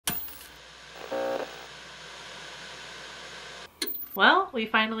Well, we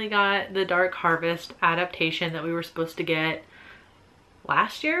finally got the Dark Harvest adaptation that we were supposed to get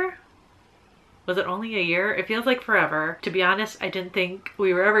last year. Was it only a year? It feels like forever. To be honest, I didn't think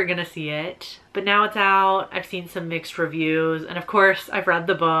we were ever gonna see it, but now it's out. I've seen some mixed reviews, and of course I've read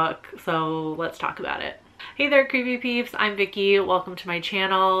the book, so let's talk about it. Hey there, creepy peeps. I'm Vicky. Welcome to my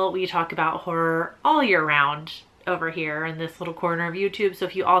channel. We talk about horror all year round over here in this little corner of YouTube, so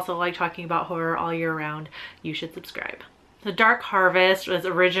if you also like talking about horror all year round, you should subscribe. The Dark Harvest was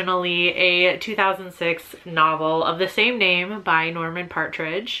originally a 2006 novel of the same name by Norman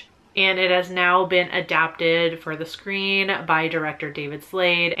Partridge, and it has now been adapted for the screen by director David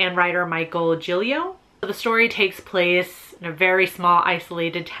Slade and writer Michael Giglio. The story takes place in a very small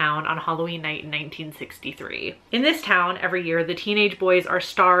isolated town on Halloween night in 1963. In this town, every year, the teenage boys are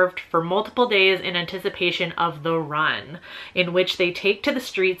starved for multiple days in anticipation of the Run, in which they take to the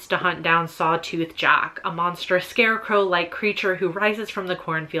streets to hunt down Sawtooth Jack, a monstrous scarecrow-like creature who rises from the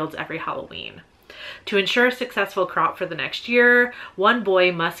cornfields every Halloween. To ensure a successful crop for the next year, one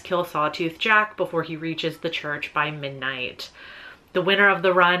boy must kill Sawtooth Jack before he reaches the church by midnight. The winner of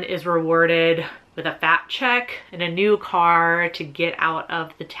the Run is rewarded with a fat check and a new car to get out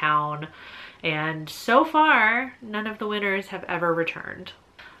of the town. And so far, none of the winners have ever returned.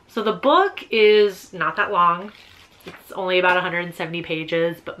 So the book is not that long. It's only about 170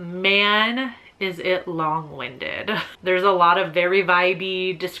 pages, but man, is it long-winded. There's a lot of very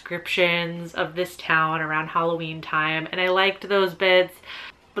vibey descriptions of this town around Halloween time, and I liked those bits,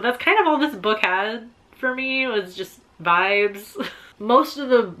 but that's kind of all this book had for me, was just vibes. Most of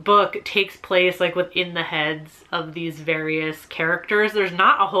the book takes place like within the heads of these various characters. There's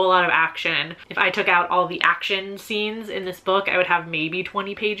not a whole lot of action. If I took out all the action scenes in this book, I would have maybe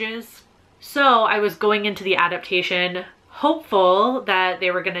 20 pages. So I was going into the adaptation hopeful that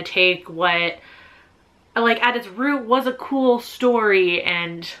they were gonna take what, like, at its root was a cool story,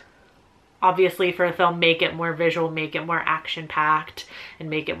 and obviously for a film, make it more visual, make it more action-packed,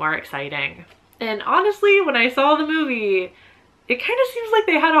 and make it more exciting. And honestly, when I saw the movie, it kind of seems like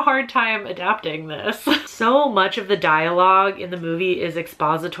they had a hard time adapting this. So much of the dialogue in the movie is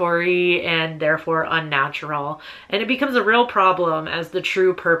expository and therefore unnatural, and it becomes a real problem as the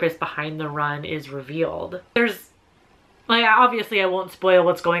true purpose behind the Run is revealed. There's, like, obviously I won't spoil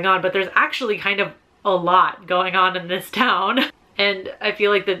what's going on, but there's actually kind of a lot going on in this town. And I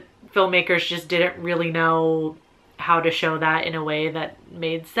feel like the filmmakers just didn't really know how to show that in a way that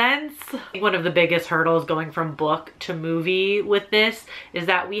made sense. One of the biggest hurdles going from book to movie with this is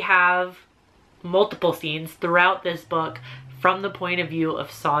that we have multiple scenes throughout this book from the point of view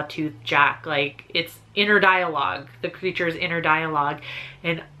of Sawtooth Jack. Like, it's inner dialogue, the creature's inner dialogue.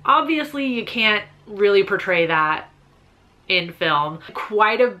 And obviously you can't really portray that in film.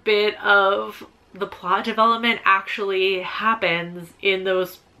 Quite a bit of the plot development actually happens in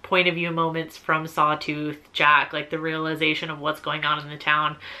those point of view moments from Sawtooth Jack, like the realization of what's going on in the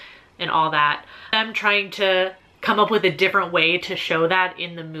town and all that. I'm trying to come up with a different way to show that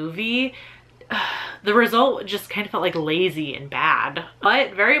in the movie. The result just kind of felt like lazy and bad,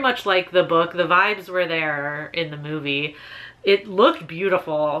 but very much like the book, the vibes were there in the movie. It looked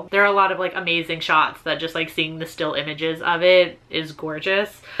beautiful. There are a lot of like amazing shots that just like seeing the still images of it is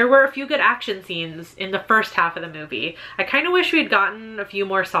gorgeous. There were a few good action scenes in the first half of the movie. I kind of wish we'd gotten a few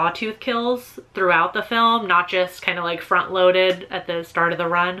more Sawtooth kills throughout the film, not just kind of like front loaded at the start of the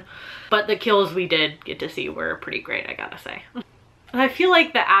Run. But the kills we did get to see were pretty great, I gotta say. I feel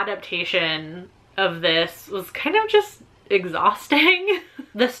like the adaptation of this was kind of just exhausting.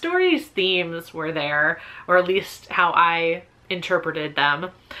 The story's themes were there, or at least how I interpreted them.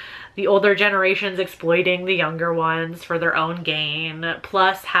 The older generations exploiting the younger ones for their own gain,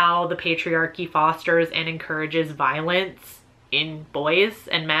 plus how the patriarchy fosters and encourages violence in boys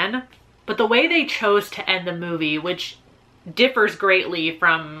and men. But the way they chose to end the movie, which differs greatly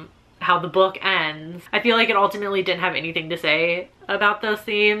from how the book ends, I feel like it ultimately didn't have anything to say about those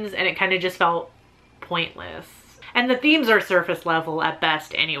themes, and it kind of just felt pointless. And the themes are surface level at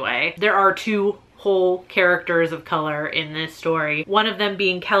best anyway. There are two whole characters of color in this story. One of them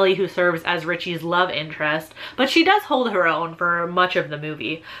being Kelly, who serves as Richie's love interest, but she does hold her own for much of the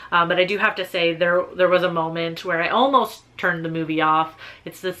movie. But I do have to say there was a moment where I almost turned the movie off.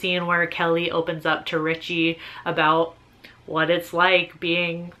 It's the scene where Kelly opens up to Richie about what it's like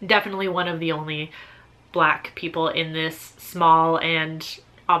being definitely one of the only Black people in this small and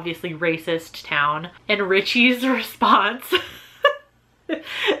obviously racist town. And Richie's response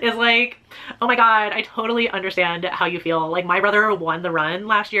is like, oh my god, I totally understand how you feel. Like, my brother won the Run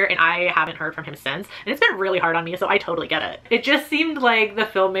last year and I haven't heard from him since, and it's been really hard on me, so I totally get it. It just seemed like the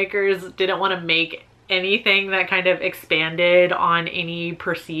filmmakers didn't want to make anything that kind of expanded on any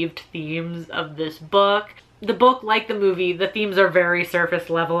perceived themes of this book. The book, like the movie, the themes are very surface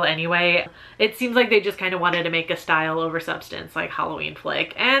level anyway. It seems like they just kind of wanted to make a style over substance, like Halloween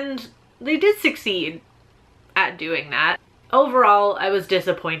flick, and they did succeed at doing that. Overall, I was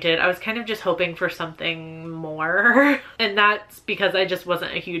disappointed. I was kind of just hoping for something more, and that's because I just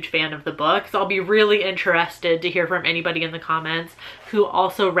wasn't a huge fan of the book. So I'll be really interested to hear from anybody in the comments who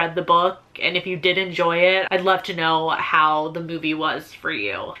also read the book, and if you did enjoy it, I'd love to know how the movie was for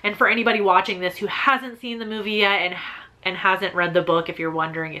you. And for anybody watching this who hasn't seen the movie yet and hasn't read the book, if you're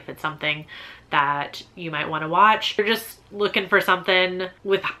wondering if it's something that you might want to watch, you're just looking for something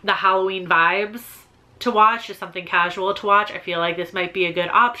with the Halloween vibes to watch, just something casual to watch, I feel like this might be a good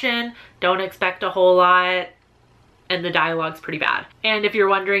option. Don't expect a whole lot, and the dialogue's pretty bad. And if you're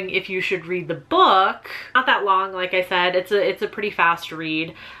wondering if you should read the book, not that long, like I said, it's a pretty fast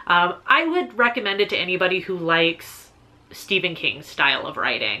read. I would recommend it to anybody who likes Stephen King's style of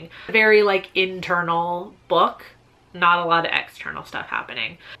writing. A very like internal book, not a lot of external stuff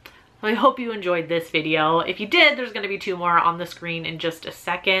happening. I hope you enjoyed this video. If you did, there's going to be 2 more on the screen in just a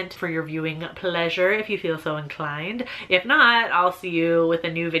second for your viewing pleasure if you feel so inclined. If not, I'll see you with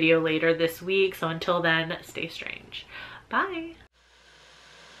a new video later this week. So until then, stay strange. Bye.